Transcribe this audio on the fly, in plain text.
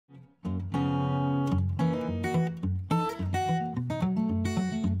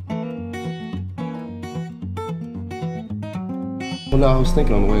Well, no, I was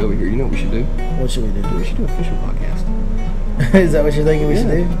thinking on the way over here, you know what we should do? What should we do? We should do a fishing podcast. Is that what you're thinking we should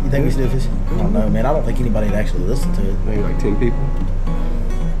do? Yeah. You think we should do a fishing? I don't know, man. I don't think anybody would actually listen to it. Maybe like 10 people.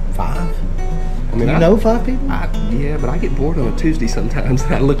 5? I mean, You know 5 people? Yeah, but I get bored on a Tuesday sometimes.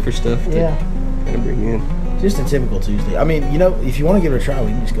 I look for stuff to kind of bring in. Just a typical Tuesday. I mean, you know, if you want to give it a try,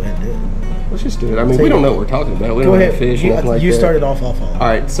 we can just go ahead and do it. Let's just do it. I mean, we don't know what we're talking about. We Go don't ahead. have fish. You started off. All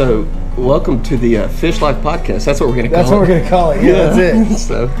right, so welcome to the Fish Lyfe podcast. That's what we're going to call it. That's what we're going to call it. Yeah, that's it.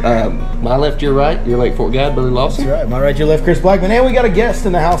 So, my left, your right. Your Lake Fort guide, Billy Lawson. That's right. My right, your left, Chris Blackman. And we got a guest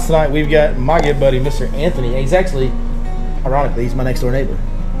in the house tonight. We've got my good buddy, Mr. Anthony. He's actually, ironically, he's my next door neighbor.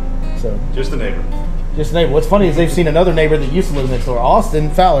 So Just a neighbor. Just a neighbor. What's funny is they've seen another neighbor that used to live next door,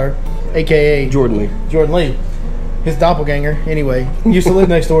 Austin Fowler, a.k.a. Jordan Lee. His doppelganger, anyway, used to live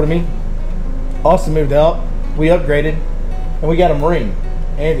next door to me. Austin moved out. We upgraded, and we got a Marine.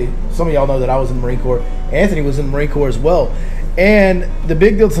 Andy, some of y'all know that I was in the Marine Corps. Anthony was in the Marine Corps as well. And the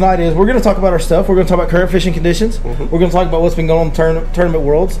big deal tonight is we're going to talk about our stuff. We're going to talk about current fishing conditions. Mm-hmm. We're going to talk about what's been going on in tournament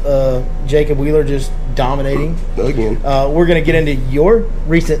worlds. Jacob Wheeler just dominating. Again. We're going to get into your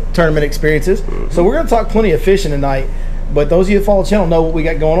recent tournament experiences. Mm-hmm. So we're going to talk plenty of fishing tonight. But those of you that follow the channel know what we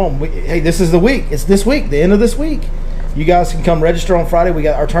got going on. Hey, this is the week. It's this week, the end of this week. You guys can come register on Friday. We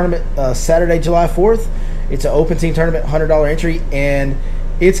got our tournament Saturday, July 4th. It's an open team tournament, $100 entry, and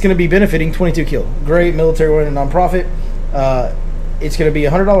it's going to be benefiting 22 Kill. Great military-oriented nonprofit. It's going to be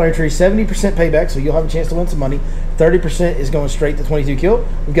a $100 entry, 70% payback, so you'll have a chance to win some money. 30% is going straight to 22 Kill.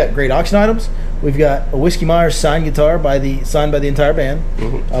 We've got great auction items. We've got a Whiskey Myers signed guitar signed by the entire band.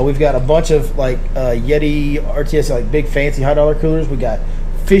 Mm-hmm. We've got a bunch of like Yeti RTS, like big fancy $100 coolers. We got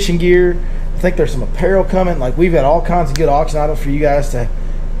fishing gear. I think there's some apparel coming. Like we've got all kinds of good auction items for you guys to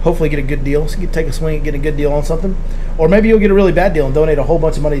hopefully get a good deal. So you can take a swing and get a good deal on something. Or maybe you'll get a really bad deal and donate a whole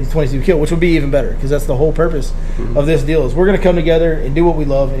bunch of money to 22 Kill, which would be even better because that's the whole purpose of this deal is we're going to come together and do what we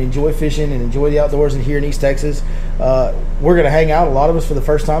love and enjoy fishing and enjoy the outdoors and here in East Texas. We're going to hang out, a lot of us for the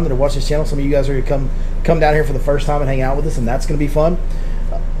first time that have watched this channel. Some of you guys are going to come down here for the first time and hang out with us, and that's going to be fun.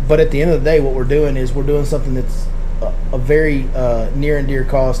 But at the end of the day, what we're doing is we're doing something that's a very near and dear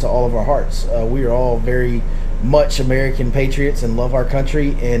cause to all of our hearts. We are all very much American patriots and love our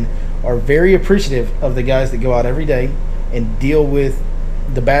country and are very appreciative of the guys that go out every day and deal with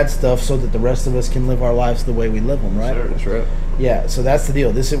the bad stuff so that the rest of us can live our lives the way we live them, right? Sure, that's right. Yeah, so that's the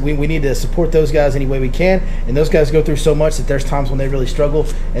deal. We need to support those guys any way we can, and those guys go through so much that there's times when they really struggle,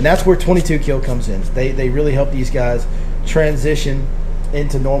 and that's where 22 Kill comes in. They really help these guys transition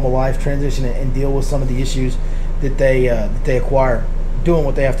into normal life, transition and deal with some of the issues that they acquire doing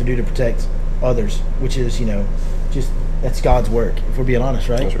what they have to do to protect others, which is, just that's God's work, if we're being honest,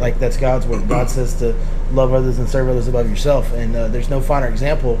 right? Like that's God's work. God says to love others and serve others above yourself, and there's no finer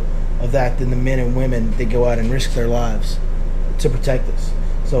example of that than the men and women that go out and risk their lives to protect us.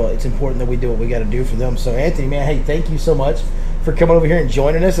 So it's important that we do what we got to do for them. So Anthony, man, hey, thank you so much for coming over here and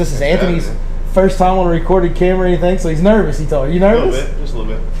joining us. This is Anthony's first time on a recorded camera or anything, so he's nervous. He told you, nervous? A little bit, just a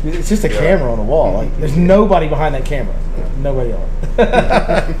little bit. It's just a camera on the wall. Like there's nobody behind that camera. Nobody on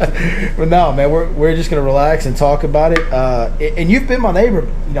it. But no, man, we're just gonna relax and talk about it. And you've been my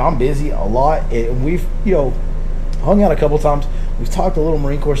neighbor. I'm busy a lot, and we've hung out a couple times. We've talked a little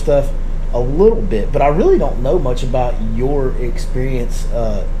Marine Corps stuff, a little bit, but I really don't know much about your experience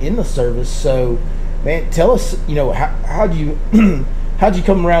in the service. So, man, tell us, how'd you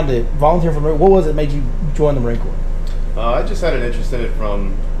come around to volunteer for the Marine Corps? What was it that made you join the Marine Corps? I just had an interest in it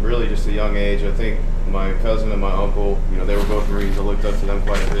from really just a young age. I think my cousin and my uncle, they were both Marines. I looked up to them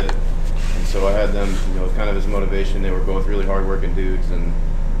quite a bit. And so I had them, kind of as motivation. They were both really hardworking dudes, and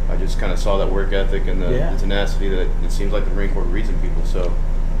I just kind of saw that work ethic and the tenacity that it seems like the Marine Corps breeds in people. So,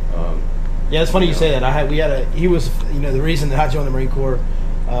 yeah, it's funny you say that. He was, the reason that I joined the Marine Corps,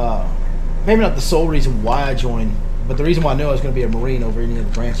 maybe not the sole reason why I joined, but the reason why I knew I was going to be a Marine over any other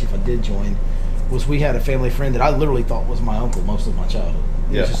branch if I did join was we had a family friend that I literally thought was my uncle most of my childhood.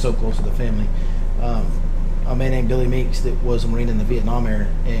 He was just so close to the family. A man named Billy Meeks that was a Marine in the Vietnam era,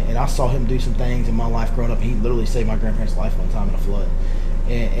 and I saw him do some things in my life growing up. He literally saved my grandparents' life one time in a flood.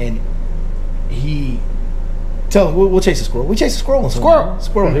 And we'll chase a squirrel. We chase a squirrel.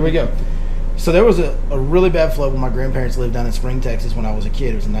 Squirrel. Here we go. So there was a really bad flood when my grandparents lived down in Spring, Texas when I was a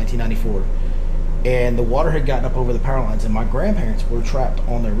kid. It was in 1994. And the water had gotten up over the power lines, and my grandparents were trapped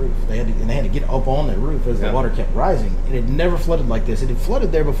on their roof. They had to get up on their roof as the water kept rising. It had never flooded like this. It had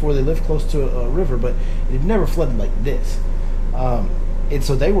flooded there before. They lived close to a river, but it had never flooded like this. And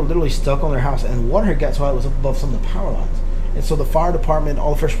so they were literally stuck on their house, and the water had got so high it was up above some of the power lines. And so the fire department,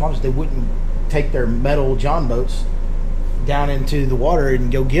 all the first responders, they wouldn't take their metal John boats down into the water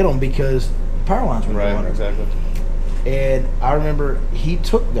and go get them because the power lines were in the water. Exactly. And I remember he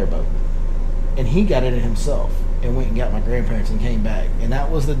took their boat, and he got in it himself and went and got my grandparents and came back. And that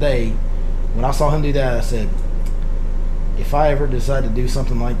was the day when I saw him do that. I said, if I ever decide to do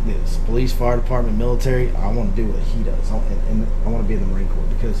something like this, police, fire department, military, I want to do what he does, and I want to be in the Marine Corps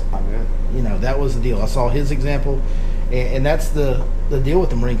because, that was the deal. I saw his example, and that's the deal with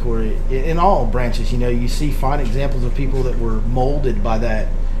the Marine Corps in all branches. You see fine examples of people that were molded by that,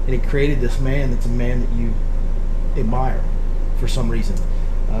 and it created this man that's a man that you admire for some reason,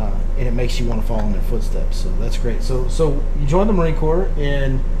 and it makes you want to follow in their footsteps. So that's great. So you joined the Marine Corps,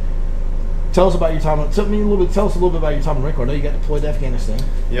 and tell us about your time. Tell us a little bit about your time in the Marine Corps. I know you got deployed to Afghanistan.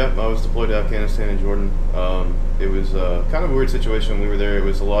 Yep, I was deployed to Afghanistan and Jordan. It was kind of a weird situation when we were there. It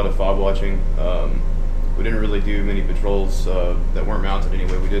was a lot of fob watching. We didn't really do many patrols that weren't mounted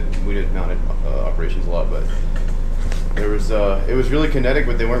anyway. We did mounted operations a lot, but it was really kinetic,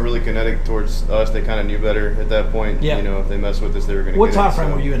 but they weren't really kinetic towards us. They kind of knew better at that point. Yeah. If they messed with us, they were going to. What time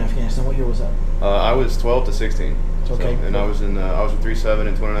frame were you in Afghanistan? What year was that? I was 12 to 16. Okay. And I was in 3-7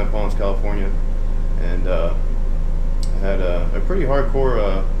 in 29 Palms, California, and I had a pretty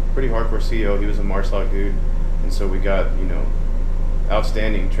hardcore CEO. He was a MARSOC dude, and so we got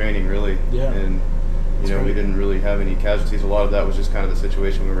outstanding training really. Yeah. And we didn't really have any casualties. A lot of that was just kind of the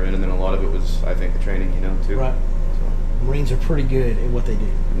situation we were in, and then a lot of it was, I think, the training, too. Right. So. Marines are pretty good at what they do.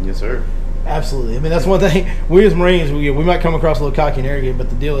 Yes, sir. Absolutely. I mean, that's one thing. We as Marines, we might come across a little cocky and arrogant, but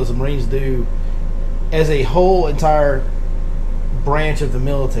the deal is the Marines do, as a whole entire branch of the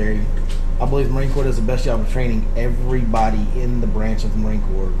military, I believe the Marine Corps does the best job of training everybody in the branch of the Marine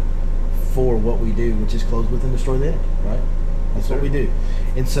Corps for what we do, which is close with and destroy the enemy, right? That's what we do.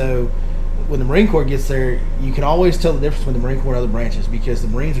 And so when the Marine Corps gets there, you can always tell the difference between the Marine Corps and other branches because the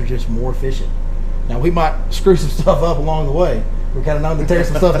Marines are just more efficient. Now, we might screw some stuff up along the way. We're kind of known to tear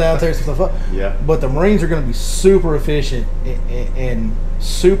some stuff down, tear some stuff up. Yeah. But the Marines are going to be super efficient and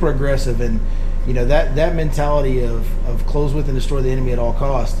super aggressive, and that mentality of close with and destroy the enemy at all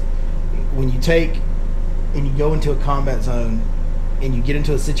costs. When you take and you go into a combat zone and you get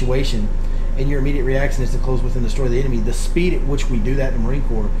into a situation and your immediate reaction is to close with and destroy the enemy, the speed at which we do that in the Marine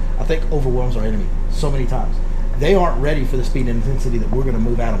Corps, I think, overwhelms our enemy so many times. They aren't ready for the speed and intensity that we're going to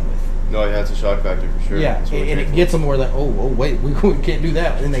move at them with. No, yeah, it's a shock factor for sure. Yeah, and it gets them where that, oh wait, we can't do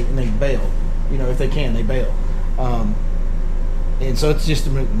that, and they bail. If they can, they bail. And so it's just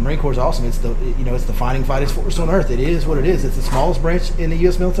the Marine Corps is awesome. It's the fighting force on earth. It is what it is. It's the smallest branch in the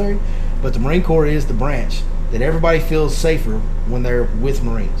U.S. military, but the Marine Corps is the branch that everybody feels safer when they're with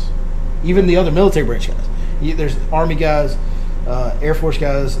Marines. Even the other military branch guys. There's Army guys, Air Force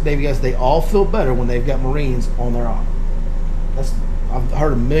guys, Navy guys. They all feel better when they've got Marines on their arm. I've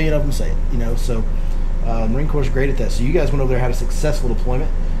heard a million of them say it. So Marine Corps is great at that. So you guys went over there, had a successful deployment.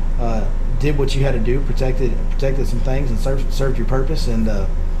 Did what you had to do, protected some things, and served your purpose, and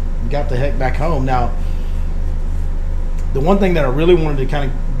got the heck back home. Now, the one thing that I really wanted to kind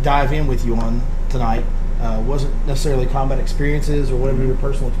of dive in with you on tonight wasn't necessarily combat experiences or whatever your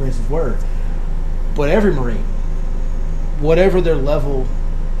personal experiences were, but every Marine, whatever their level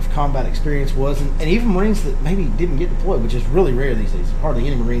of combat experience was, and even Marines that maybe didn't get deployed, which is really rare these days. Hardly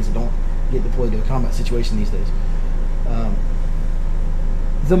any Marines that don't get deployed to a combat situation these days.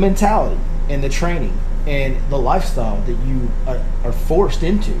 The mentality and the training and the lifestyle that you are forced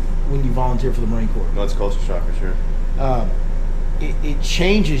into when you volunteer for the Marine Corps. No, it's culture shock for sure. It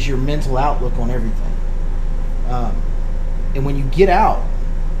changes your mental outlook on everything. And when you get out,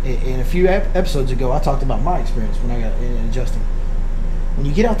 in a few episodes ago, I talked about my experience when I got in adjusting. When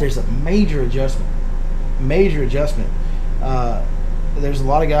you get out, there's a major adjustment. There's a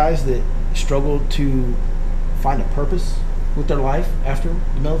lot of guys that struggle to find a purpose with their life after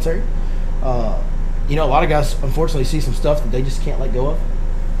the military. A lot of guys unfortunately see some stuff that they just can't let go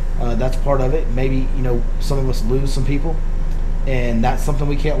of. That's part of it. Maybe some of us lose some people, and that's something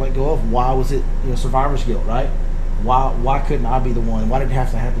we can't let go of. Why was it survivor's guilt, right? Why couldn't I be the one? Why did it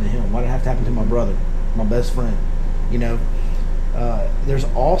have to happen to him? Why did it have to happen to my brother, my best friend? There's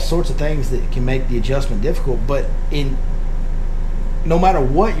all sorts of things that can make the adjustment difficult, but no matter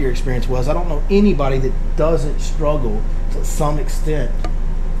what your experience was, I don't know anybody that doesn't struggle to some extent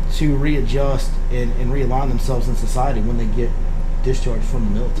to readjust and realign themselves in society when they get discharged from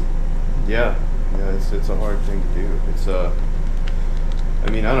the military. Yeah, it's a hard thing to do. It's I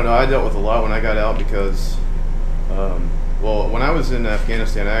don't know. I dealt with a lot when I got out because, when I was in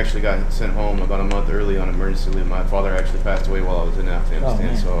Afghanistan, I actually got sent home about a month early on emergency leave. My father actually passed away while I was in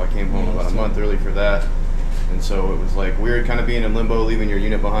Afghanistan, so I came home about a month early for that. And so it was like weird kind of being in limbo, leaving your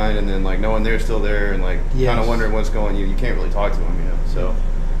unit behind, and then like knowing they're still there and kind of wondering what's going on. You can't really talk to them, So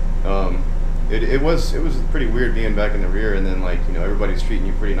it was pretty weird being back in the rear, and then, like, you know, everybody's treating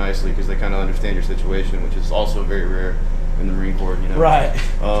you pretty nicely because they kind of understand your situation, which is also very rare in the Marine Corps, you know. Right.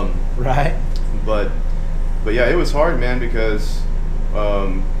 Right. But yeah, it was hard, man, because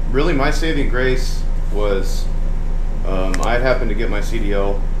really my saving grace was I had happened to get my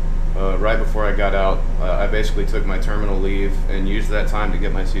CDL right before I got out. I basically took my terminal leave and used that time to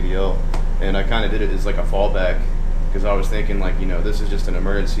get my CDL, and I kind of did it as like a fallback, because I was thinking, like, you know, this is just an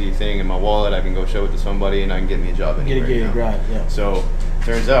emergency thing in my wallet. I can go show it to somebody and I can get me a job anywhere. Get a gig, right, yeah. So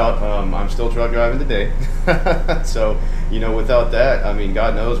turns out I'm still truck driving today. So, you know, without that, I mean,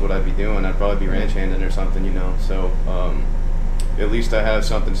 God knows what I'd be doing. I'd probably be ranch handing or something, you know. So at least I have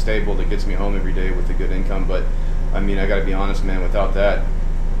something stable that gets me home every day with a good income. But, I mean, I got to be honest, man, without that,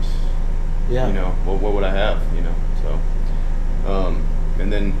 yeah, you know, what would I have, you know? So,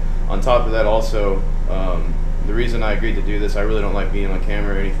 and then on top of that also, the reason I agreed to do this, I really don't like being on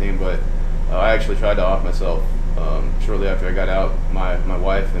camera or anything, but I actually tried to off myself shortly after I got out. My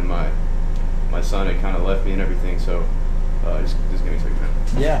wife and my son had kind of left me and everything, so just give me a second.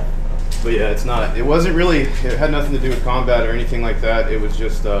 Yeah. But yeah, it wasn't really, it had nothing to do with combat or anything like that. It was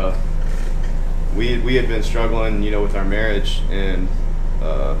just, we had been struggling, you know, with our marriage, and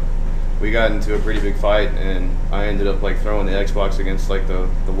we got into a pretty big fight, and I ended up, like, throwing the Xbox against, like, the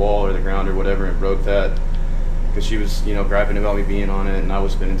wall or the ground or whatever, and broke that. Because she was, you know, griping about me being on it, and I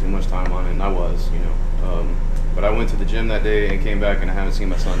was spending too much time on it, and I was, you know. But I went to the gym that day and came back, and I haven't seen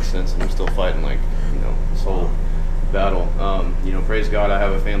my son since, and I'm still fighting, like, you know, this whole battle. You know, praise God, I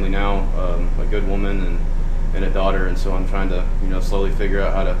have a family now, a good woman and a daughter, and so I'm trying to, you know, slowly figure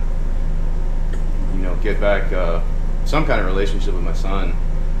out how to, you know, get back some kind of relationship with my son.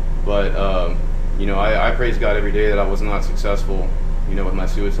 But, you know, I praise God every day that I was not successful, you know, with my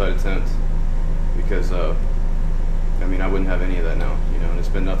suicide attempt, because I mean, I wouldn't have any of that now, you know, and it's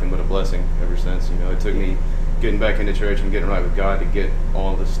been nothing but a blessing ever since. You know, it took me getting back into church and getting right with God to get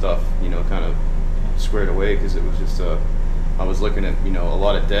all this stuff, you know, kind of squared away, because it was just, I was looking at, you know, a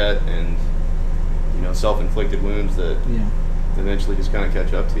lot of debt and, you know, self-inflicted wounds that eventually just kind of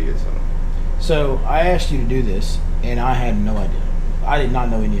catch up to you. So I asked you to do this, and I had no idea. I did not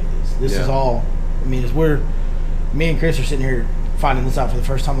know any of this. This is all, I mean, as me and Chris are sitting here finding this out for the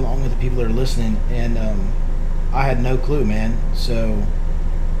first time along with the people that are listening, and I had no clue, man. So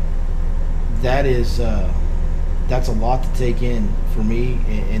that is that's a lot to take in for me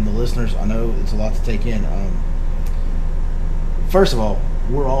and the listeners. I know it's a lot to take in. First of all,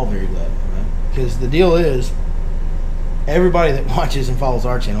 we're all very glad, right? Because the deal is, everybody that watches and follows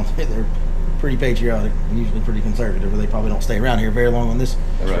our channel, they're pretty patriotic, usually pretty conservative, or they probably don't stay around here very long on this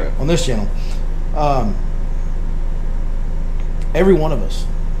on this channel. Every one of us,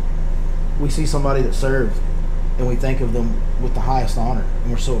 we see somebody that served, and we think of them with the highest honor,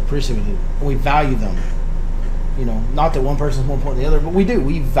 and we're so appreciative, and we value them. You know, not that one person's more important than the other, but we do.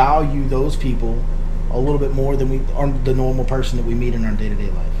 We value those people a little bit more than we are the normal person that we meet in our day-to-day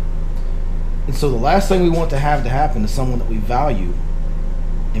life. And so the last thing we want to have to happen to someone that we value,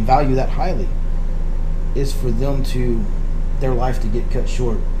 and value that highly, is for them to, their life to get cut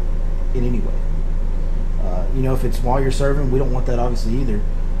short in any way. You know, if it's while you're serving, we don't want that obviously either.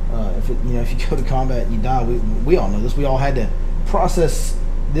 If you go to combat and you die, we all know this. We all had to process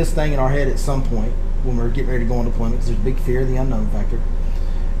this thing in our head at some point when we're getting ready to go on deployment, because there's a big fear of the unknown factor.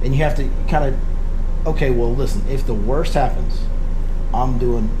 And you have to kind of, okay, well, listen, if the worst happens, I'm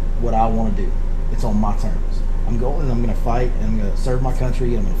doing what I want to do. It's on my terms. I'm going and I'm going to fight, and I'm going to serve my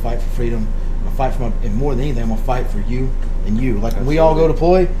country, and I'm going to fight for freedom. I'm going to fight for my, and more than anything, I'm going to fight for you and you. Like, when we all go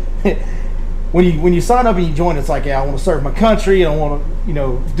deploy, when you sign up and you join, it's like, yeah, I want to serve my country, and I want to, you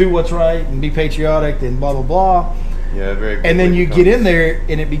know, do what's right and be patriotic and blah, blah, blah. Yeah, very good. And then you get in there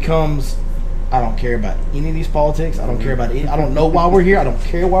and it becomes, I don't care about any of these politics. I don't care about any, I don't know why we're here. I don't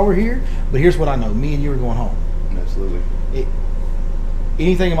care why we're here. But here's what I know. Me and you are going home. Absolutely.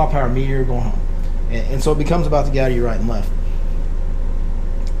 Anything in my power, me and you are going home. And so it becomes about the guy to your right and left.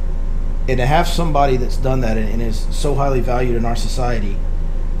 And to have somebody that's done that and is so highly valued in our society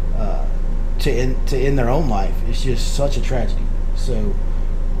to end their own life, it's just such a tragedy. So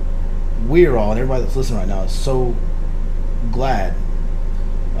we're all, and everybody that's listening right now, is so glad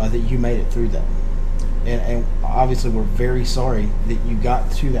that you made it through that. And obviously we're very sorry that you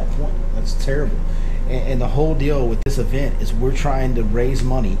got to that point. That's terrible. And the whole deal with this event is we're trying to raise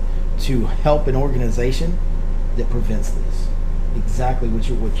money to help an organization that prevents this. Exactly what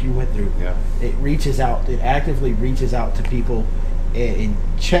you went through. Yeah. It reaches out. It actively reaches out to people and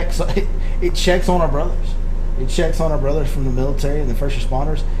checks. It checks on our brothers. It checks on our brothers from the military and the first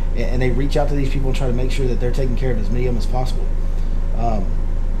responders, and they reach out to these people and try to make sure that they're taking care of as many of them as possible.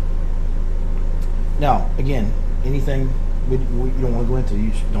 Now, again, anything you don't want to go into,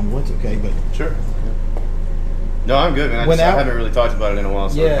 you don't go into, okay? But sure. Yeah. No, I'm good, man. I haven't really talked about it in a while,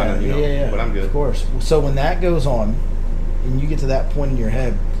 so kind of, but I'm good. Of course. So when that goes on, and you get to that point in your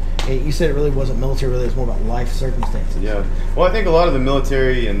head, and you said it really wasn't military related, it's more about life circumstances. Yeah. Well, I think a lot of the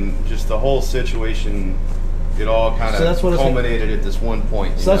military and just the whole situation, it all kind of culminated at this one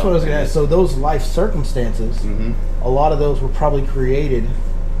point. So that's what I was going to ask. So those life circumstances, a lot of those were probably created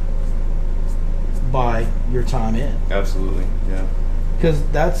by your time in. Absolutely, yeah. Because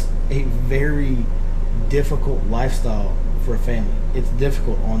that's a very difficult lifestyle for a family. It's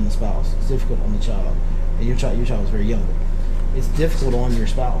difficult on the spouse. It's difficult on the child. And your child is very young. It's difficult on your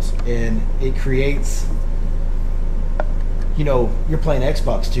spouse, and it creates. You're playing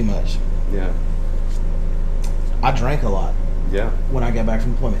Xbox too much. Yeah. I drank a lot. Yeah. When I got back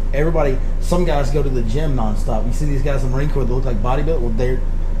from deployment, some guys go to the gym nonstop. You see these guys in the Marine Corps that look like bodybuilders. Well,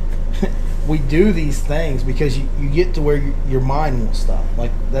 we do these things because you get to where your mind won't stop.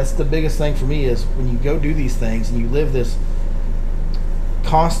 Like, that's the biggest thing for me is when you go do these things and you live this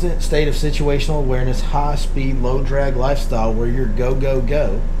constant state of situational awareness, high speed, low drag lifestyle where you're go, go,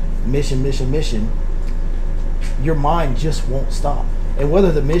 go, mission, mission, mission, your mind just won't stop. And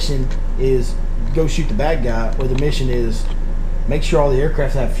whether the mission is go shoot the bad guy, or the mission is make sure all the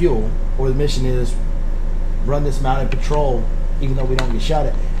aircraft have fuel, or the mission is run this mounted patrol even though we don't get shot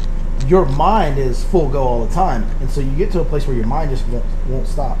at, your mind is full go all the time. And so you get to a place where your mind just won't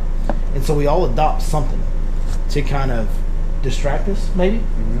stop. And so we all adopt something to kind of distract us, maybe,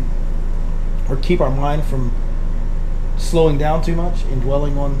 or keep our mind from slowing down too much and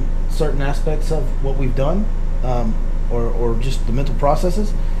dwelling on certain aspects of what we've done, or just the mental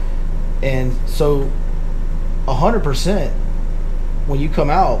processes. And so 100% when you come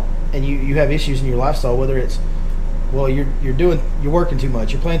out and you have issues in your lifestyle, whether it's you're working too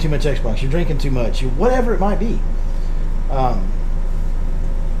much, you're playing too much Xbox, you're drinking too much, whatever it might be,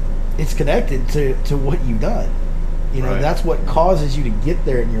 it's connected to what you've done. Right. That's what causes you to get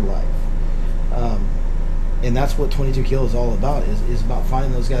there in your life, and that's what 22 Kill is all about. Is about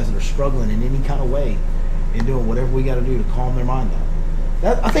finding those guys that are struggling in any kind of way and doing whatever we got to do to calm their mind down.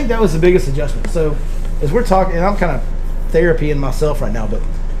 I think that was the biggest adjustment. So as we're talking, and I'm kind of therapying myself right now, but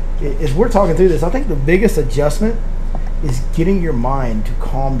as we're talking through this, I think the biggest adjustment is getting your mind to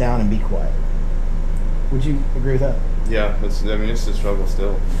calm down and be quiet. Would you agree with that? Yeah, it's a struggle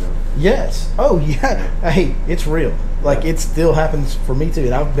still. Yes. Oh, yeah. Hey, it's real. Like, it still happens for me too.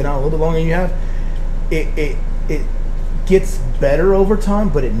 And I've been out a little bit longer than you have. It gets better over time,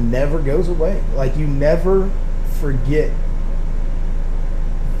 but it never goes away. Like, you never forget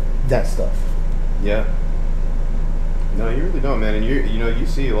that stuff. Yeah. No, you really don't, man. And you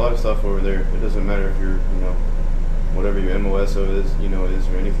see a lot of stuff over there. It doesn't matter if you're, whatever your MOSO is, is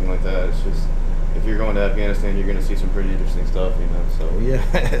or anything like that. It's just, if you're going to Afghanistan, you're going to see some pretty interesting stuff, So yeah,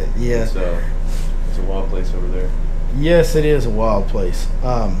 yeah. It's a wild place over there. Yes, it is a wild place.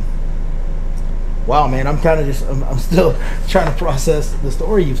 Wow, man, I'm kind of I'm still trying to process the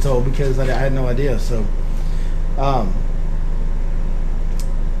story you've told because I had no idea. So, well,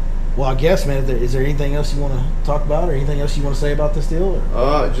 I guess, man, is there anything else you want to talk about, or anything else you want to say about this deal?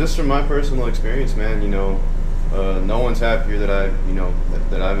 Or? Just from my personal experience, man, no one's happier that I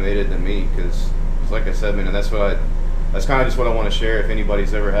made it than me, because like I said, man, and that's kind of just what I want to share. If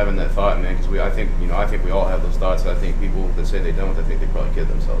anybody's ever having that thought, man, because I think we all have those thoughts. I think people that say they don't, I think they probably kid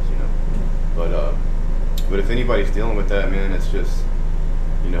themselves, But if anybody's dealing with that, man, it's just,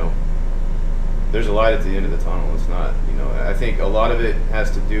 there's a light at the end of the tunnel. It's not, I think a lot of it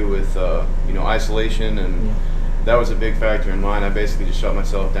has to do with, isolation, and that was a big factor in mine. I basically just shut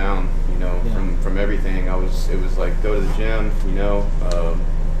myself down, from everything. It was like go to the gym,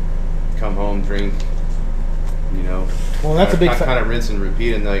 come home, drink, Well, that's a big kind of rinse and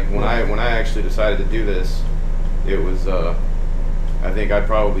repeat. And like when I actually decided to do this, it was, I think I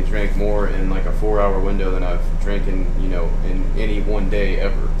probably drank more in like a 4-hour window than I've drank in any one day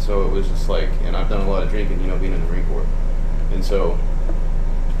ever. So it was just like, and I've done a lot of drinking, being in the Marine Corps. And so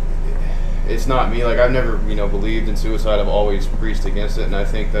it's not me. Like, I've never, believed in suicide. I've always preached against it. And I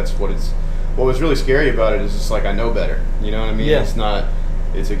think that's what was really scary about it is just like, I know better. You know what I mean? Yeah.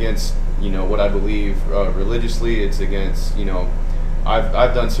 It's against, what I believe religiously. It's against,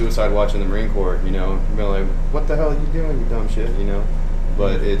 I've done suicide watch in the Marine Corps, being like, what the hell are you doing, you dumb shit,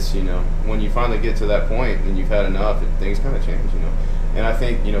 But it's, when you finally get to that point and you've had enough, things kind of change, And I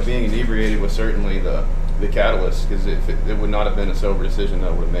think, being inebriated was certainly the catalyst, because it would not have been a sober decision that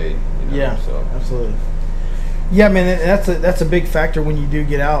I would have made, Yeah, so. absolutely. Yeah, man, that's a big factor when you do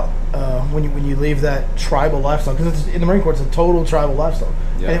get out, when you leave that tribal lifestyle, because in the Marine Corps it's a total tribal lifestyle.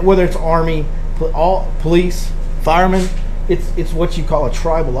 Yeah. And whether it's Army, all police, firemen. It's what you call a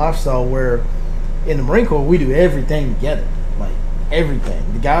tribal lifestyle, where in the Marine Corps we do everything together, like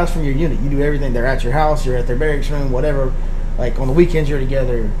everything. The guys from your unit, you do everything. They're at your house, you're at their barracks room, whatever. Like on the weekends you're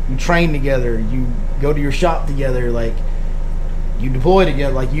together, you train together, you go to your shop together, like you deploy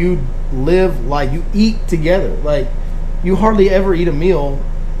together, like you live, like you eat together. Like you hardly ever eat a meal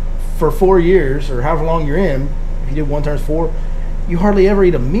for 4 years or however long you're in. If you did 1 times 4, you hardly ever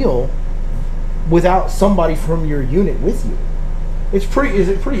eat a meal without somebody from your unit with you. It's pretty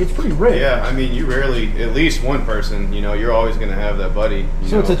rare. Yeah, I mean, you rarely, at least one person, you're always going to have that buddy.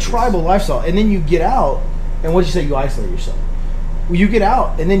 So it's a tribal lifestyle. And then you get out, and what'd you say? You isolate yourself. Well, you get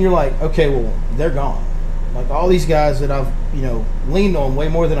out, and then you're like, okay, well, they're gone. Like all these guys that I've, leaned on way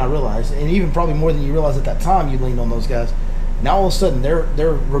more than I realized, and even probably more than you realized at that time you leaned on those guys. Now all of a sudden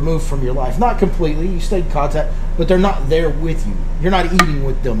they're removed from your life. Not completely, you stay in contact, but they're not there with you. You're not eating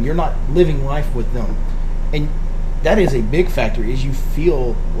with them. You're not living life with them. And that is a big factor, is you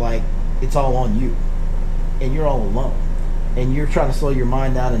feel like it's all on you. And you're all alone. And you're trying to slow your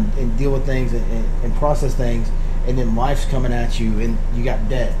mind down and deal with things and process things. And then life's coming at you, and you got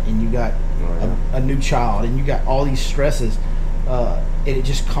debt, and you got a new child, and you got all these stresses. And it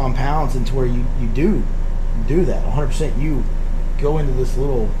just compounds into where you do that 100%. You go into this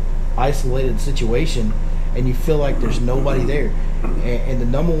little isolated situation and you feel like there's nobody there, and the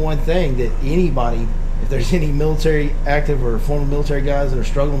number one thing that anybody, if there's any military active or former military guys that are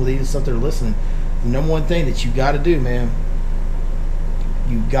struggling with these stuff that are listening, the number one thing that you got to do, man,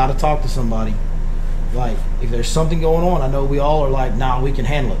 you got to talk to somebody. Like if there's something going on, I know we all are like, nah, we can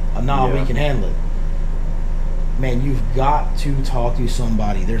handle it. We can handle it. Man, you've got to talk to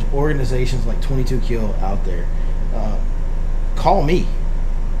somebody. There's organizations like 22 Kill out there. Call me.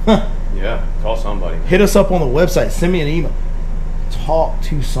 Yeah, call somebody. Hit us up on the website. Send me an email. Talk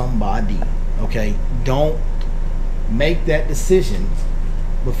to somebody, okay? Don't make that decision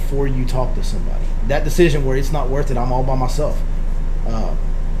before you talk to somebody. That decision where it's not worth it, I'm all by myself.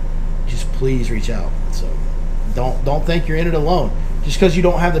 Just please reach out. So don't think you're in it alone. Just because you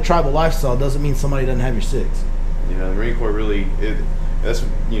don't have the tribal lifestyle doesn't mean somebody doesn't have your six. Yeah, the Marine Corps really, that's,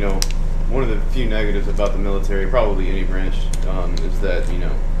 one of the few negatives about the military, probably any branch, is that,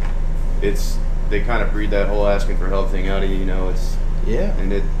 they kind of breed that whole asking for help thing out of you,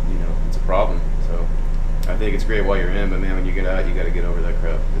 and it's a problem. So I think it's great while you're in, but man, when you get out, you got to get over that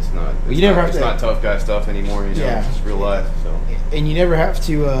crap. It's not tough guy stuff anymore, it's just real life. So. And you never have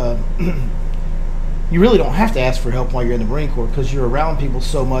to, you really don't have to ask for help while you're in the Marine Corps, because you're around people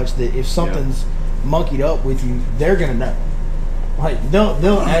so much that if something's monkeyed up with you, they're gonna know. Like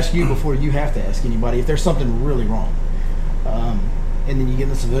they'll ask you before you have to ask anybody if there's something really wrong. And then you get in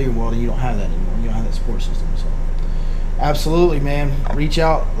the civilian world and you don't have that anymore. You don't have that support system. So absolutely, man, reach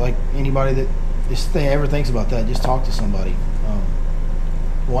out. Like anybody that ever thinks about that, just talk to somebody.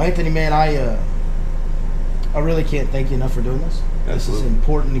 Well, Anthony, man, I really can't thank you enough for doing this. Absolutely. This is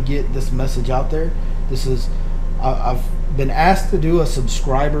important to get this message out there. I've been asked to do a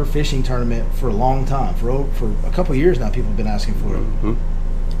subscriber fishing tournament for a long time. For a couple of years now, people have been asking for it. Mm-hmm.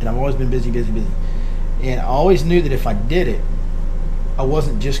 And I've always been busy. And I always knew that if I did it, I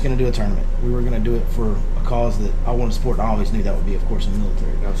wasn't just going to do a tournament. We were going to do it for a cause that I want to support. And I always knew that would be, of course, a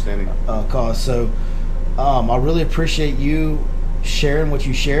military outstanding cause. So I really appreciate you sharing what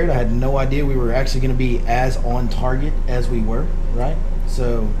you shared. I had no idea we were actually going to be as on target as we were, right?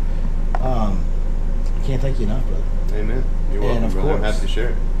 So I can't thank you enough, brother. Amen. You're welcome, and of brother. course, I'm happy to share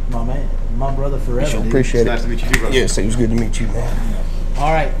it. My man, my brother forever. Sure, appreciate it. Nice to meet you too, brother. Yes, it was good to meet you, man. Yeah.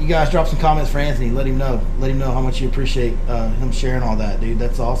 All right, you guys drop some comments for Anthony. Let him know how much you appreciate him sharing all that, dude.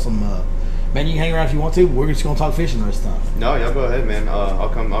 That's awesome. Man, you can hang around if you want to. But we're just gonna talk fishing the rest of the time. No, y'all go ahead, man. I'll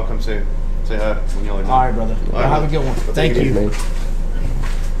come say hi when y'all are done. All right, brother. All right, have a good one. Thank you. Man.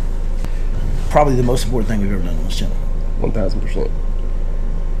 Probably the most important thing we've ever done on this channel. 1000%.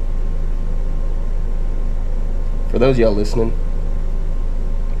 For those of y'all listening,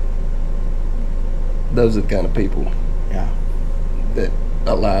 those are the kind of people that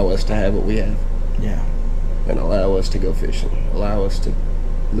allow us to have what we have. Yeah. And allow us to go fishing. Allow us to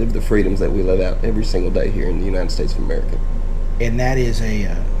live the freedoms that we live out every single day here in the United States of America. And that is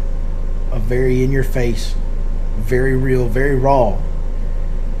a very in-your-face, very real, very raw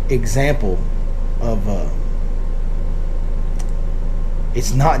example of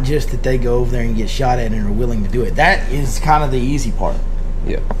it's not just that they go over there and get shot at and are willing to do it. That is kind of the easy part.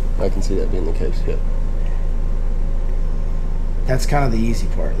 Yeah, I can see that being the case. Yeah. That's kind of the easy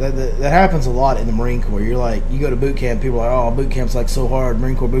part. That happens a lot in the Marine Corps. You're like, you go to boot camp, people are like, oh, boot camp's like so hard,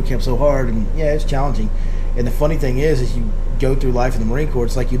 Marine Corps boot camp's so hard, and yeah, it's challenging. And the funny thing is you go through life in the Marine Corps,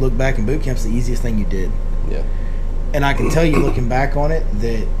 it's like you look back in boot camp, it's the easiest thing you did. Yeah. And I can tell you, looking back on it,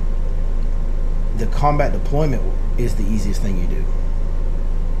 that the combat deployment is the easiest thing you do.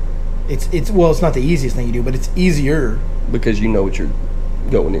 It's not the easiest thing you do, but it's easier Because you know what you're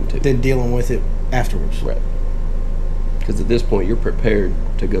going into. than dealing with it afterwards. Right. Because at this point, you're prepared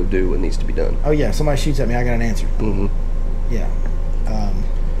to go do what needs to be done. Oh yeah, somebody shoots at me, I got an answer. Mm-hmm. Yeah.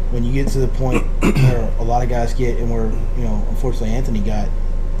 When you get to the point where a lot of guys get, and where, you know, unfortunately Anthony got,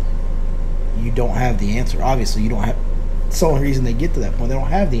 you don't have the answer. Obviously, you don't have. It's the only reason they get to that point. They don't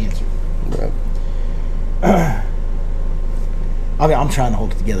have the answer. Right. I mean, I'm trying to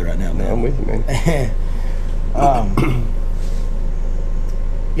hold it together right now, man. I'm with you, man.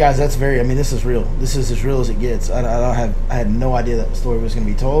 Guys, that's very. I mean, this is real. This is as real as it gets. I had no idea that story was going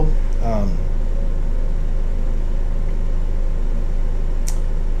to be told.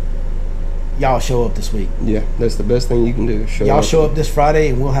 Y'all show up this week. Yeah, that's the best thing you can do. Y'all show up this Friday,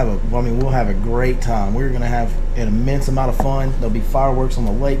 and we'll have a great time. We're gonna have an immense amount of fun. There'll be fireworks on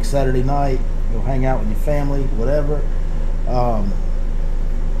the lake Saturday night. You'll hang out with your family, whatever.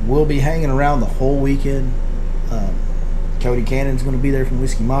 We'll be hanging around the whole weekend. Cody Cannon's gonna be there from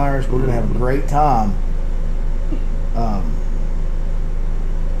Whiskey Myers. We're gonna have a great time. But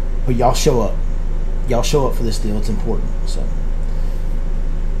y'all show up. Y'all show up for this deal. It's important. So.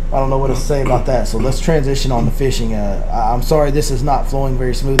 I don't know what to say about that, so let's transition on to fishing. I'm sorry this is not flowing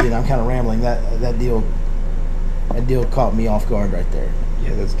very smoothly, and I'm kind of rambling. That deal caught me off guard right there.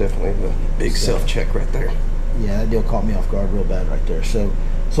 Yeah, that's definitely the big self-check right there. Yeah, that deal caught me off guard real bad right there. So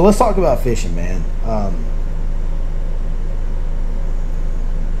let's talk about fishing, man.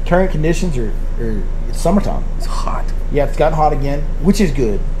 Current conditions are it's summertime. It's hot. Yeah, it's gotten hot again, which is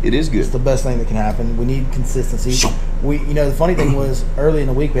good. It is good. It's the best thing that can happen. We need consistency. The funny thing was, early in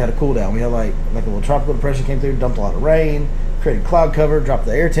the week we had a cool down. We had like a little tropical depression came through, dumped a lot of rain, created cloud cover, dropped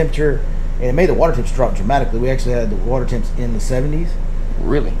the air temperature, and it made the water temps drop dramatically. We actually had the water temps in the 70s.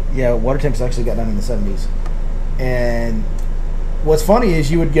 Really? Yeah, water temps actually got down in the 70s. And what's funny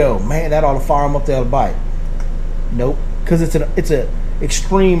is you would go, man, that ought to fire them up, they ought to bite. Nope, because it's a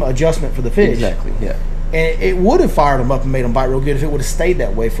extreme adjustment for the fish. Exactly. Yeah. And it would have fired them up and made them bite real good if it would have stayed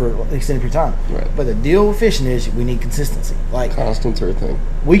that way for an extended period of time. Right. But the deal with fishing is we need consistency. Like, constant's our thing.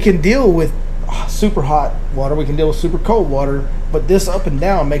 we can deal with super hot water, we can deal with super cold water, but this up and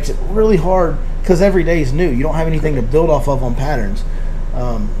down makes it really hard because every day is new. You don't have anything to build off of on patterns.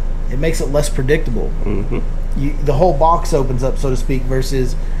 It makes it less predictable. Mm-hmm. The whole box opens up, so to speak,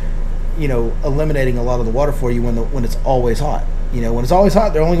 versus eliminating a lot of the water for you when it's always hot. When it's always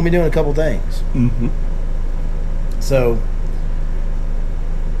hot, they're only going to be doing a couple things. Mm-hmm. So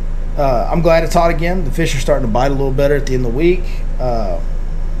I'm glad it's hot again. The fish are starting to bite a little better at the end of the week.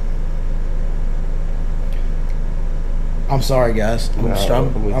 I'm sorry, guys.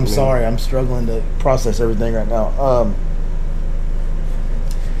 I'm sorry. I'm struggling to process everything right now.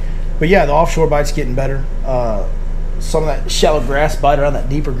 But yeah, the offshore bite's getting better. Some of that shallow grass bite around that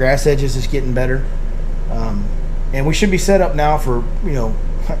deeper grass edges is getting better. And we should be set up now for,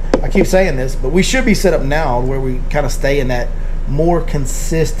 I keep saying this, but we should be set up now where we kind of stay in that more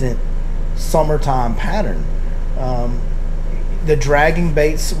consistent summertime pattern. The dragging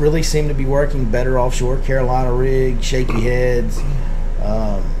baits really seem to be working better offshore. Carolina rig, shaky heads.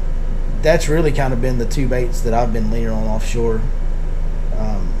 That's really kind of been the two baits that I've been leaning on offshore.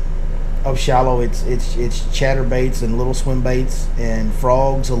 Of shallow, it's chatter baits and little swim baits and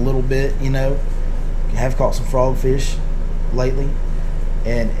frogs a little bit. Have caught some frogfish lately,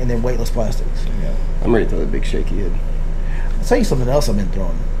 and then weightless plastics. I'm ready to throw that big shaky head. I'll tell you something else I've been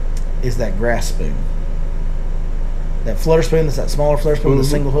throwing is that grass spoon. That flutter spoon, that's that smaller flutter spoon with a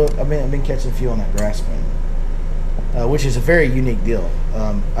single hook. I've been catching a few on that grass spoon, which is a very unique deal.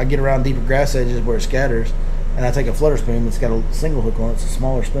 I get around deeper grass edges where it scatters, and I take a flutter spoon that's got a single hook on it. It's a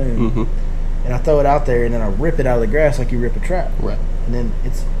smaller spoon, and I throw it out there, and then I rip it out of the grass like you rip a trap. Right. And then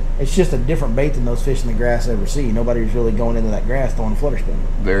it's just a different bait than those fish in the grass ever see. Nobody's really going into that grass throwing a flutter spoon.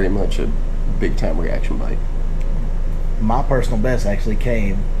 Very much a big time reaction bite. My personal best actually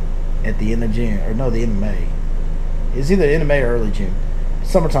came at the end of June, or no, the end of May. It's either the end of May or early June.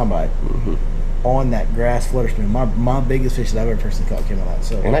 Summertime bite. On that grass flutter spoon. My biggest fish that I've ever personally caught came out of that.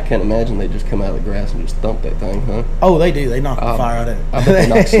 So. And I can't imagine they just come out of the grass and just thump that thing, huh? Oh, they do. They knock the fire out of it. I bet they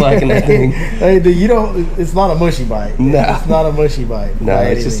knock slack in that thing. They do. It's not a mushy bite. No. It's not a mushy bite. No,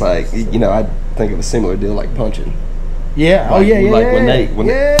 it's just like, I think of a similar deal like punching. Yeah. Like, yeah. when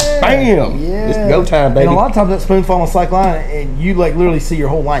they bam! Yeah. It's go time, baby. And a lot of times that spoon falls on a slack line, and you literally see your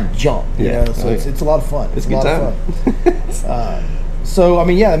whole line jump. Yeah. So it's a lot of fun. It's a good time. Fun. So, I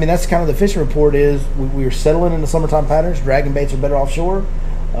mean, yeah, I mean, that's kind of the fishing report is we are settling into summertime patterns. Dragging baits are better offshore.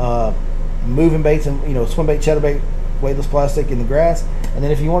 Moving baits and, swim bait, chatterbait, weightless plastic in the grass. And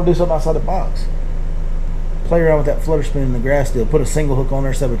then if you want to do something outside the box, play around with that flutter spin in the grass deal. Put a single hook on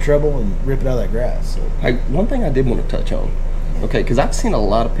there instead of a treble and rip it out of that grass. So, One thing I did want to touch on, okay, because I've seen a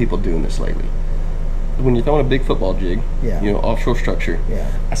lot of people doing this lately. When you're throwing a big football jig, offshore structure,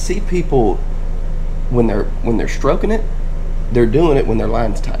 I see people when they're stroking it, they're doing it when their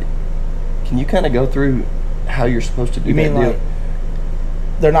line's tight. Can you kind of go through how you're supposed to do that deal? Like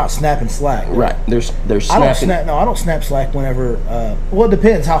they're not snapping slack? Right. They're snapping. I don't snap slack whenever. Well, it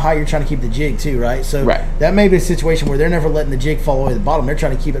depends how high you're trying to keep the jig too, right? So that may be a situation where they're never letting the jig fall away to the bottom. They're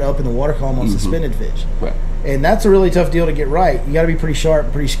trying to keep it up in the water column on suspended fish. Right. And that's a really tough deal to get right. You got to be pretty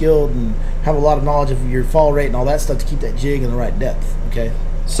sharp, pretty skilled, and have a lot of knowledge of your fall rate and all that stuff to keep that jig in the right depth. Okay.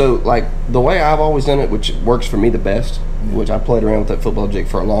 So, like, the way I've always done it, which works for me the best, which I played around with that football jig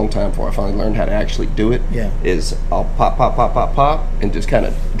for a long time before I finally learned how to actually do it, is I'll pop, and just kind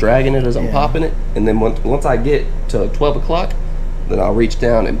of dragging it as I'm popping it. And then once I get to 12 o'clock, then I'll reach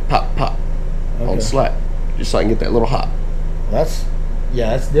down and pop on slack, just so I can get that little hop. That's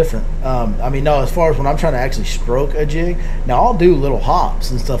different. I mean, no, as far as when I'm trying to actually stroke a jig, now I'll do little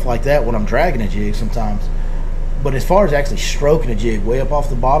hops and stuff like that when I'm dragging a jig sometimes. But as far as actually stroking a jig way up off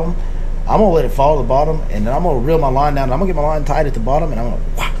the bottom, I'm going to let it fall to the bottom, and then I'm going to reel my line down, and I'm going to get my line tight at the bottom, and I'm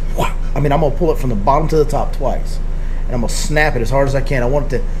going to pull it from the bottom to the top twice. And I'm going to snap it as hard as I can. I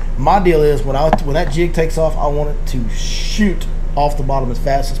want it to, my deal is when that jig takes off, I want it to shoot off the bottom as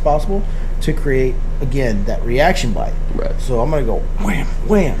fast as possible to create, again, that reaction bite. Right. So I'm going to go wham,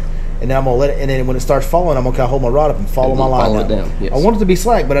 wham. And then I'm going to let it, and then when it starts falling, I'm going to kind of hold my rod up and follow my line down. Yes. I want it to be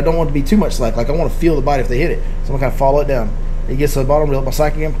slack, but I don't want it to be too much slack. Like, I want to feel the bite if they hit it. So I'm going to kind of follow it down. It gets to the bottom, reel up my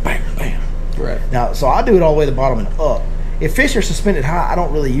slack again, bam, bam. Right. Now, so I do it all the way to the bottom and up. If fish are suspended high, I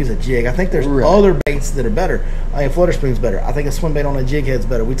don't really use a jig. I think there's other baits that are better. I mean, flutter spoon's better. I think a swim bait on a jig head's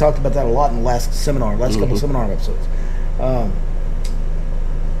better. We talked about that a lot in the last couple of seminar episodes.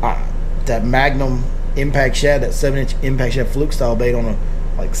 That Magnum impact shad, that 7-inch impact shad fluke style bait on a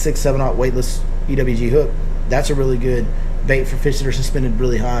 6-7-aught weightless EWG hook, that's a really good bait for fish that are suspended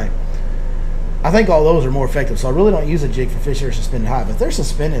really high. I think all those are more effective, so I really don't use a jig for fish that are suspended high. But if they're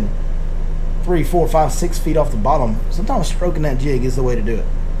suspending 3, 4, 5, 6 feet off the bottom, sometimes stroking that jig is the way to do it,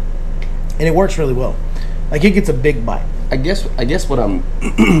 and it works really well. Like, it gets a big bite. I guess what I'm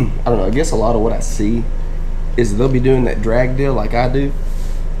I don't know, I guess a lot of what I see is they'll be doing that drag deal like I do,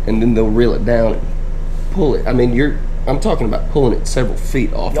 and then they'll reel it down and pull it. I mean, I'm talking about pulling it several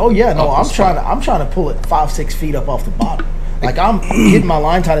feet off. Oh yeah, no, I'm trying to pull it 5, 6 feet up off the bottom. Like, I'm getting my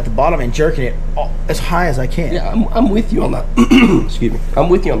line tight at the bottom and jerking it as high as I can. Yeah, I'm with you on the excuse me. I'm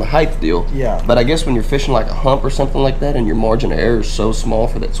with you on the height deal. Yeah. But I guess when you're fishing like a hump or something like that, and your margin of error is so small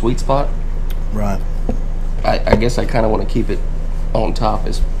for that sweet spot, right? I guess I kind of want to keep it on top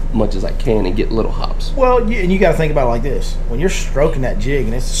as much as I can and get little hops. Well, and you got to think about it like this: when you're stroking that jig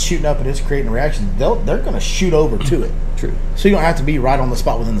and it's shooting up and it's creating a reaction, they're going to shoot over to it. True. So you don't have to be right on the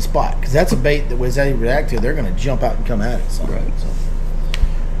spot within the spot, because that's a bait that when they react to, they're going to jump out and come at it. So. Right. So.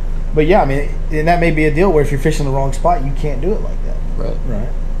 But yeah, I mean, and that may be a deal where if you're fishing the wrong spot, you can't do it like that. Right. Right.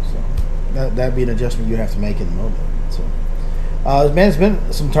 So that'd be an adjustment you have to make in the moment. So, man, there's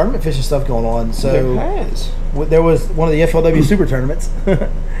been some tournament fishing stuff going on. So there has. There was one of the FLW Super Tournaments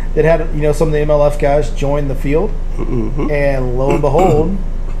that had some of the MLF guys join the field, and lo and behold,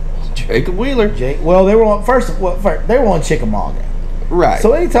 Jacob Wheeler. Well, they were on they were on Chickamauga. Right.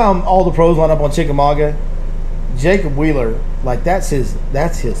 So anytime all the pros line up on Chickamauga, Jacob Wheeler, like, that's his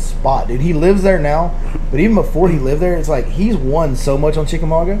spot, dude. He lives there now, but even before he lived there, it's like he's won so much on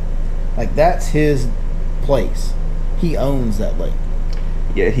Chickamauga. Like, that's his place. He owns that lake.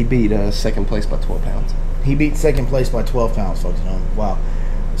 Yeah, he beat second place by 12 pounds. He beat second place by 12 pounds, folks. Wow.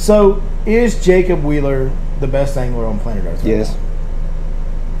 So, is Jacob Wheeler the best angler on planet Earth? Yes.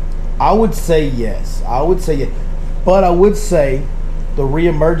 I would say yes. But I would say the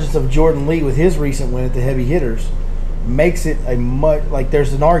reemergence of Jordan Lee with his recent win at the heavy hitters makes it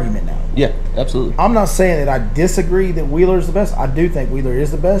there's an argument now. Yeah, absolutely. I'm not saying that I disagree that Wheeler is the best. I do think Wheeler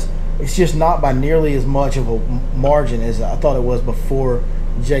is the best. It's just not by nearly as much of a margin as I thought it was before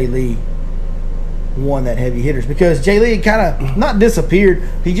Jay Lee won that heavy hitters, because Jay Lee kind of not disappeared.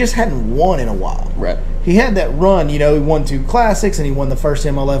 He just hadn't won in a while. Right. He had that run, he won 2 classics and he won the first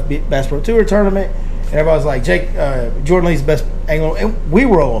MLF Bass Pro Tour tournament. And everybody was like, Jordan Lee's the best angler. And we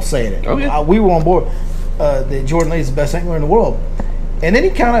were all saying it. Oh, yeah. We were on board that Jordan Lee's the best angler in the world. And then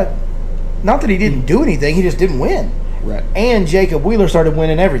he kind of, not that he didn't do anything, he just didn't win. Right. And Jacob Wheeler started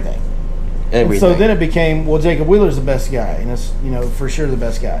winning everything. Everything. So then it became, well, Jacob Wheeler's the best guy, and it's, for sure the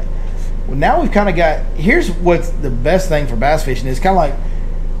best guy. Well, now we've kind of got, here's what's the best thing for bass fishing is kind of like,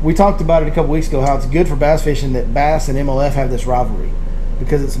 we talked about it a couple weeks ago, how it's good for bass fishing that bass and MLF have this rivalry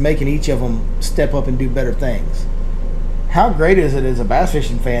because it's making each of them step up and do better things. How great is it as a bass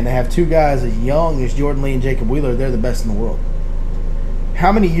fishing fan to have two guys as young as Jordan Lee and Jacob Wheeler? They're the best in the world.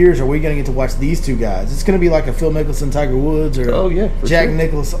 How many years are we going to get to watch these two guys? It's going to be like a Phil Mickelson, Tiger Woods, or Jack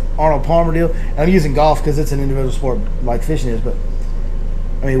Nicklaus, Arnold Palmer deal. And I'm using golf because it's an individual sport like fishing is, but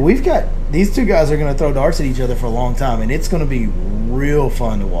I mean, we've got these two guys are going to throw darts at each other for a long time, and it's going to be real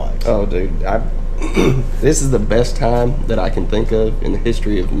fun to watch. Oh, dude, this is the best time that I can think of in the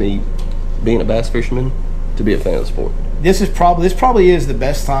history of me being a bass fisherman to be a fan of the sport. This probably is the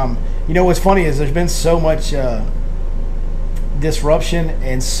best time. You know what's funny is there's been so much disruption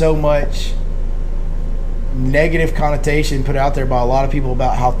and so much negative connotation put out there by a lot of people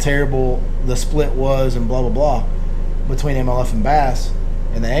about how terrible the split was and blah blah blah between MLF and bass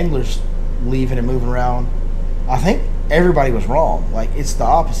and the anglers leaving and moving around. I think everybody was wrong. Like, it's the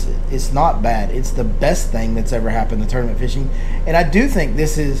opposite. It's not bad. It's the best thing that's ever happened to tournament fishing, and I do think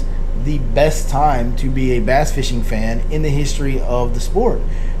this is the best time to be a bass fishing fan in the history of the sport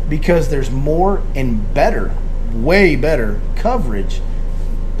because there's more and better, way better coverage.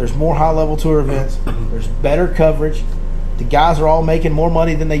 There's more high-level tour events. There's better coverage. The guys are all making more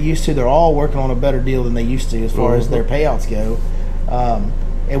money than they used to. They're all working on a better deal than they used to as far as their payouts go.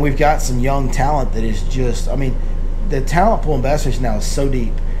 And we've got some young talent that is just, I mean, the talent pool in bass fishing now is so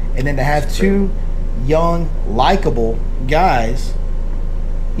deep. And then to have two young, likable guys,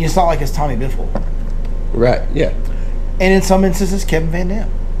 it's not like it's Tommy Biffle. Right, yeah. And in some instances, Kevin Van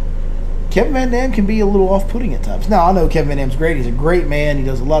Dam. Kevin Van Dam can be a little off-putting at times. Now, I know Kevin Van Dam's great. He's a great man. He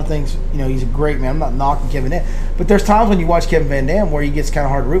does a lot of things. He's a great man. I'm not knocking Kevin Van Dam. But there's times when you watch Kevin Van Dam where he gets kind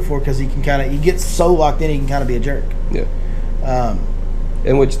of hard to root for because he gets so locked in he can kind of be a jerk. Yeah.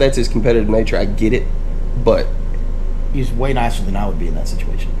 In which that's his competitive nature. I get it, but he's way nicer than I would be in that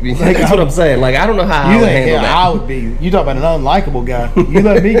situation. That's what I'm saying. Like, I don't know how I would handle that. I would be. You talk about an unlikable guy. You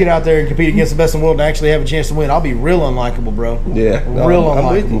let me get out there and compete against the best in the world and actually have a chance to win. I'll be real unlikable, bro. Yeah. Real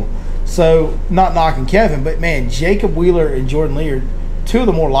unlikable. So, not knocking Kevin, but man, Jacob Wheeler and Jordan Lee are two of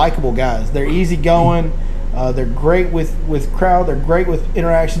the more likable guys. They're easygoing. They're great with crowd. They're great with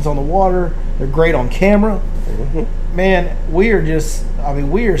interactions on the water. They're great on camera. Man, we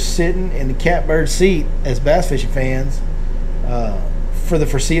are sitting in the catbird seat as bass fishing fans for the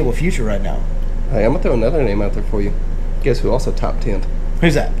foreseeable future right now. Hey, I'm going to throw another name out there for you. Guess who also top 10?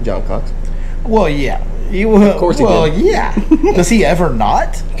 Who's that? John Cox. Well, yeah. Of course he did. Yeah. Does he ever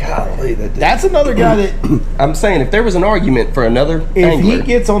not? Golly, that's another guy that... I'm saying, if there was an argument for another angler, he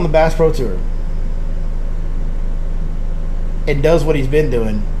gets on the Bass Pro Tour and does what he's been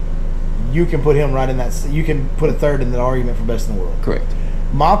doing, you can put him right in that... You can put a third in the argument for best in the world. Correct.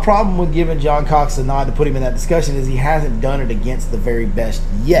 My problem with giving John Cox a nod to put him in that discussion is he hasn't done it against the very best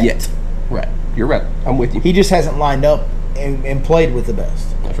yet. Right. You're right. I'm with you. He just hasn't lined up and played with the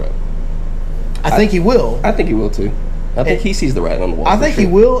best. That's right. I think he will. I think he will too. I think he sees the writing on the wall. I think he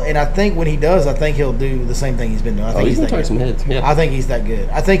will, and I think when he does, I think he'll do the same thing he's been doing. I think he's going to turn some heads. Yeah. I think he's that good.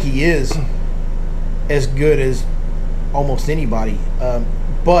 I think he is as good as almost anybody.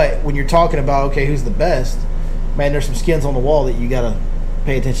 But when you're talking about, okay, who's the best, man, there's some skins on the wall that you got to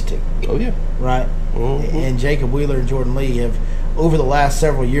pay attention to. Oh, yeah. Right? Mm-hmm. And Jacob Wheeler and Jordan Lee have, over the last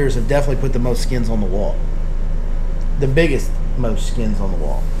several years, have definitely put the most skins on the wall. The biggest, most skins on the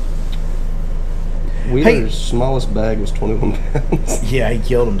wall. Wheeler's smallest bag was 21 pounds. Yeah, he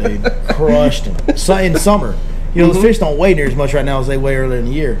killed him, dude. Crushed him. So, in summer. The fish don't weigh near as much right now as they weigh earlier in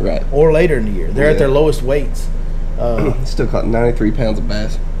the year. Right. Or later in the year. They're at their lowest weights. Still caught 93 pounds of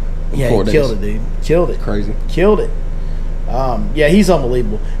bass. Yeah, he killed it, dude. Killed it. Crazy. Killed it. Yeah, he's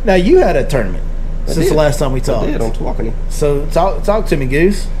unbelievable. Now, you had a tournament since the last time we talked. I did, on Tawakoni. So, talk to me,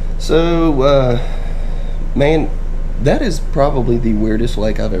 Goose. So, man, that is probably the weirdest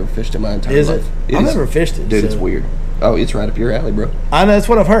lake I've ever fished in my entire life. I've never fished it. Dude, it's weird. Oh, it's right up your alley, bro. I know, that's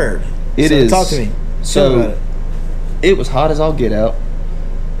what I've heard. It is. Talk to me. So, it was hot as all get out.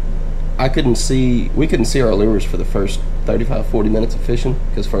 We couldn't see our lures for the first 35, 40 minutes of fishing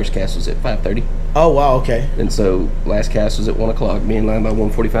because first cast was at 5:30. Oh, wow, okay. And so last cast was at 1 o'clock, me and line by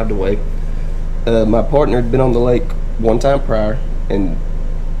 1:45 to weigh. My partner had been on the lake one time prior and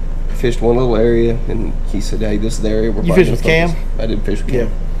fished one little area, and he said, hey, this is the area we're You fished with Cam? I did fish with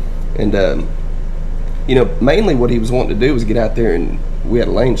Cam. And, mainly what he was wanting to do was get out there and we had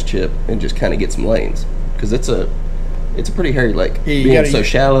a lanes chip and just kind of get some lanes because it's a pretty hairy lake, being so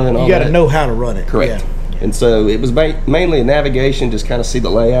shallow and all that. You got to know how to run it. Correct. Yeah. And so it was mainly a navigation, just kind of see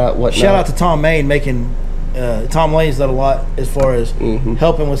the layout, whatnot. Shout out to Tom Main making. Tom Lane's done a lot as far as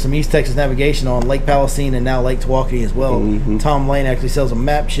helping with some East Texas navigation on Lake Palestine and now Lake Tawakoni as well. Tom Lane actually sells a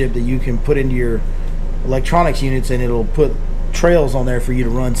map chip that you can put into your electronics units, and it'll put trails on there for you to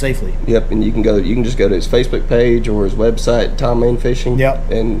run safely. Yep, and you can just go to his Facebook page or his website, Tom Main Fishing.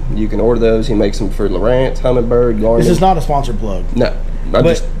 Yep, and you can order those. He makes them for Lowrance, Humminbird, Garmin. This is not a sponsored plug. No.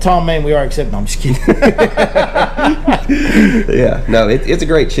 But Tom Main, we are accepting. No, I'm just kidding. Yeah, no, it's a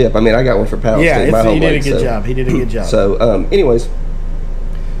great chip. I mean, I got one for paddle stick. He did a good job. He did a good job. So, anyways,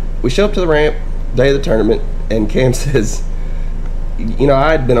 we show up to the ramp, day of the tournament, and Cam says, you know,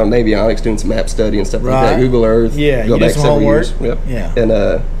 I had been on Navionics doing some map study and stuff like that, Google Earth. Yeah, you did some homework. Yep. Yeah.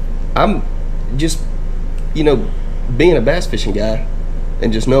 And I'm just, you know, being a bass fishing guy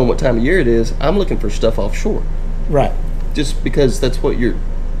and just knowing what time of year it is, I'm looking for stuff offshore. Right. Just because that's what you're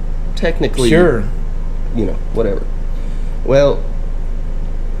technically, sure, you know, whatever. Well,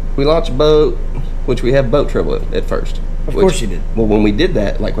 we launched a boat, which we had boat trouble at first. Of course you did. Well, when we did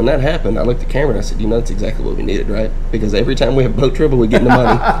that, like when that happened, I looked at the camera and I said, you know, that's exactly what we needed, right? Because every time we have boat trouble, we get in the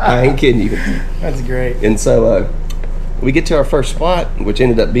money. I ain't kidding you. That's great. And so we get to our first spot, which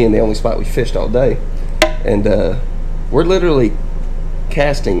ended up being the only spot we fished all day. And we're literally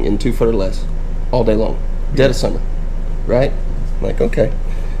casting in 2 foot or less all day long, dead of summer. Right? Like, okay.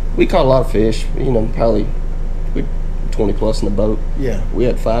 We caught a lot of fish, you know, probably 20 plus in the boat. Yeah. We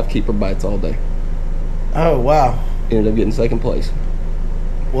had 5 keeper bites all day. Oh, wow. Ended up getting second place.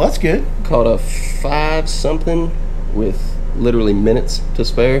 Well, that's good. Caught a 5-something with literally minutes to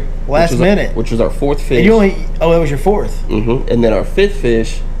spare. Last minute. Which was our 4th fish. And you only, that was your 4th. And then our 5th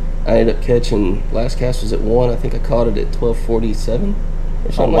fish, I ended up catching, last cast was at 1. I think I caught it at 12:47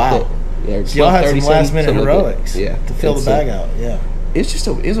 or something like that. Yeah, so y'all had some last minute heroics to fill the bag out. Yeah, it's just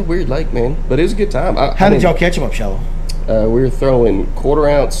it was a weird lake, man, but it was a good time. How did y'all catch them up shallow? We were throwing 1/4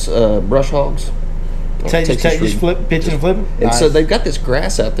 ounce brush hogs. Just pitching and flipping. And so they've got this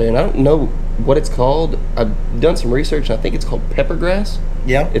grass out there, and I don't know what it's called. I've done some research, and I think it's called pepper grass.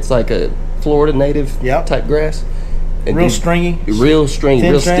 Yeah, it's like a Florida native type grass. And real stringy, real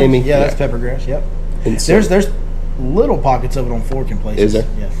stemmy. Yeah, that's pepper grass. Yep. And so, there's little pockets of it on fork in places. Is there?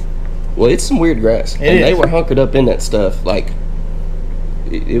 Yes. Well, it's some weird grass. They were hunkered up in that stuff. Like,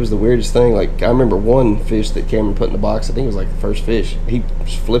 it was the weirdest thing. Like, I remember one fish that Cameron put in the box. I think it was like the first fish. He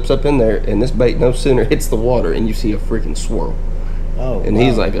flips up in there, and this bait no sooner hits the water, and you see a freaking swirl. Oh, and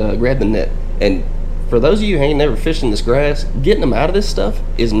he's like, grab the net. And for those of you who ain't never fished in this grass, getting them out of this stuff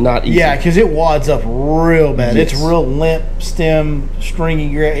is not easy. Yeah, because it wads up real bad. Yes. It's real limp, stem,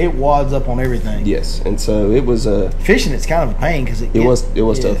 stringy grass. It wads up on everything. Yes, and so it was fishing. It's kind of a pain because it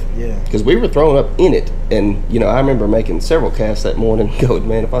was tough. Yeah, because we were throwing up in it, and you know I remember making several casts that morning. Going,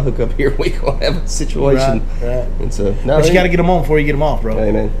 man, if I hook up here, we gonna have a situation. Right. And so, but you got to get them on before you get them off, bro.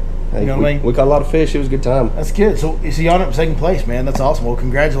 Hey, man. You know what I mean? We caught a lot of fish. It was a good time. That's good. So y'all ended up second place, man. That's awesome. Well,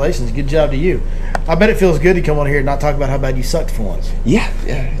 congratulations. Good job to you. I bet it feels good to come on here and not talk about how bad you sucked for once. Yeah.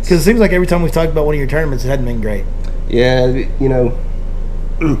 Because it seems like every time we've talked about one of your tournaments, it hadn't been great. Yeah, you know,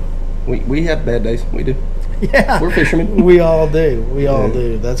 we have bad days. We do. Yeah. We're fishermen. We all do. We all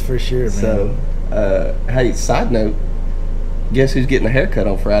do. That's for sure, man. So, hey, side note, guess who's getting a haircut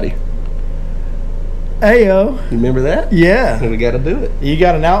on Friday? Heyo. You remember that? Yeah. We got to do it. You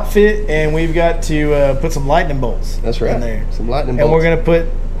got an outfit, and we've got to put some lightning bolts. That's right. In there. Some lightning bolts. And we're gonna put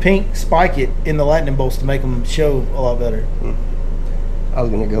pink spike it in the lightning bolts to make them show a lot better. I was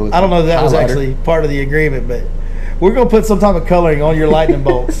gonna go with. I don't know if that was actually part of the agreement, but we're gonna put some type of coloring on your lightning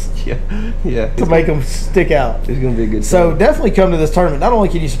bolts. Yeah. To make them stick out. It's gonna be a good. So definitely come to this tournament. Not only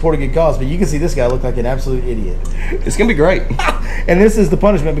can you support a good cause, but you can see this guy look like an absolute idiot. It's gonna be great. And this is the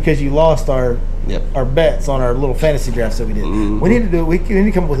punishment because you lost our our bets on our little fantasy drafts that we did. We need to do. We need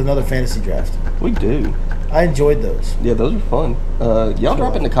to come up with another fantasy draft. We do. I enjoyed those. Yeah, those were fun. Y'all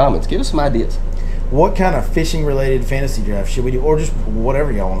drop in the comments. Give us some ideas. What kind of fishing related fantasy draft should we do, or just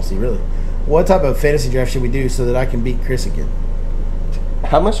whatever y'all want to see? Really, what type of fantasy draft should we do so that I can beat Chris again?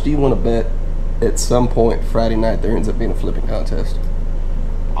 How much do you want to bet at some point Friday night there ends up being a flipping contest?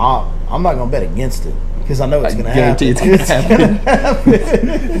 I'm not going to bet against it because I know it's going to happen. It's going to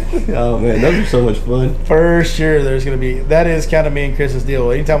happen. Oh, man, those are so much fun. For sure there's going to be. That is kind of me and Chris's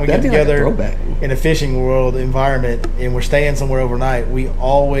deal. Anytime we get together in a fishing world environment and we're staying somewhere overnight, we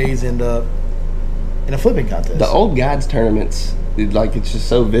always end up in a flipping contest. The old guides tournaments, it's just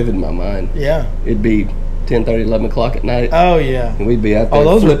so vivid in my mind. Yeah. It'd be 10:30, 11 o'clock at night. Oh, yeah. And we'd be out there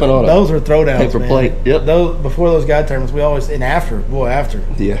flipping on those were throwdowns, paper man. plate. Yep. Before those guide tournaments, we always, and after.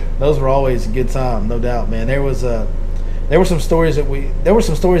 Yeah. Those were always a good time, no doubt, man. There was There were some stories that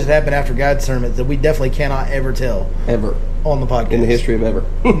happened after God's tournament that we definitely cannot ever tell. Ever. On the podcast. In the history of ever.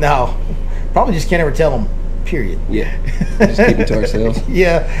 No. Probably just can't ever tell them, period. Yeah. Just keep it to ourselves.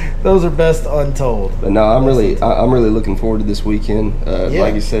 Yeah. Those are best untold. But no, I'm really looking forward to this weekend.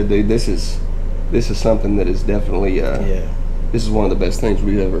 Like you said, dude, this is something that is definitely this is one of the best things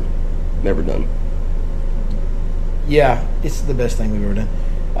we've ever done. Yeah, it's the best thing we've ever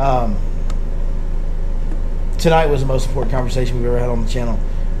done. Tonight was the most important conversation we've ever had on the channel,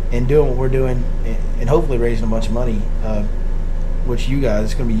 and doing what we're doing, and hopefully raising a bunch of money. Which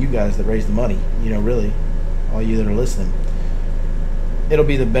it's going to be you guys that raise the money. Really, all you that are listening. It'll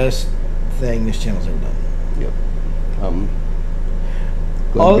be the best thing this channel's ever done. Yep.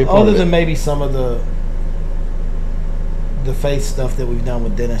 Other than maybe some of the faith stuff that we've done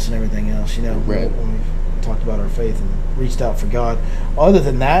with Dennis and everything else, right. When we've talked about our faith and reached out for God. Other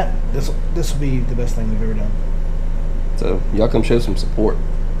than that, this will be the best thing we've ever done. So y'all come show some support.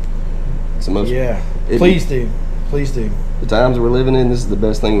 It's the most. Yeah, please do. The times we're living in, this is the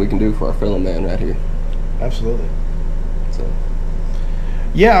best thing we can do for our fellow man right here. Absolutely. So.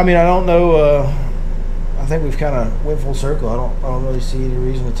 Yeah, I mean, I don't know. I think we've kind of went full circle. I don't really see any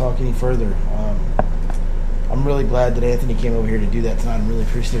reason to talk any further. I'm really glad that Anthony came over here to do that tonight. I'm really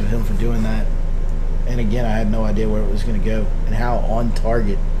appreciative of him for doing that. And again, I had no idea where it was going to go and how on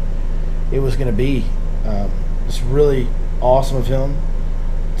target it was going to be. It's really awesome of him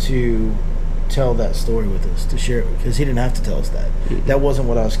to tell that story with us, to share it, because he didn't have to tell us that. Mm-hmm. That wasn't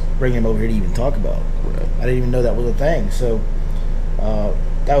what I was bringing him over here to even talk about. Right. I didn't even know that was a thing. So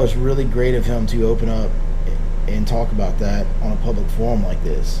that was really great of him to open up and talk about that on a public forum like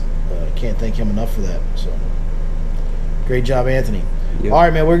this. Can't thank him enough for that. So great job, Anthony. Yep. All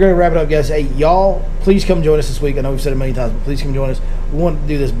right, man, we're going to wrap it up, guys. Hey, y'all, please come join us this week. I know we've said it many times, but please come join us. We want to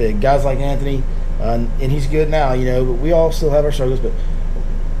do this big. Guys like Anthony, and he's good now, but we all still have our struggles. But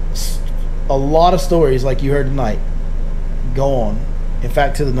a lot of stories, like you heard tonight, go on. In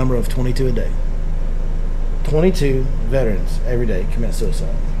fact, to the number of 22 a day. 22 veterans every day commit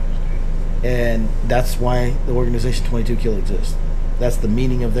suicide. And that's why the organization 22 Kill exists. That's the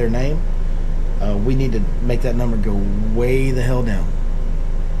meaning of their name. We need to make that number go way the hell down.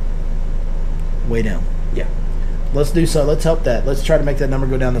 Way down. Yeah. Let's do so. Let's help that. Let's try to make that number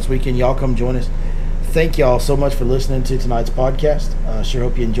go down this weekend. Y'all come join us. Thank y'all so much for listening to tonight's podcast. Sure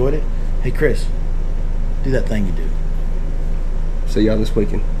hope you enjoyed it. Hey, Chris, do that thing you do. See y'all this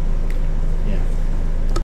weekend.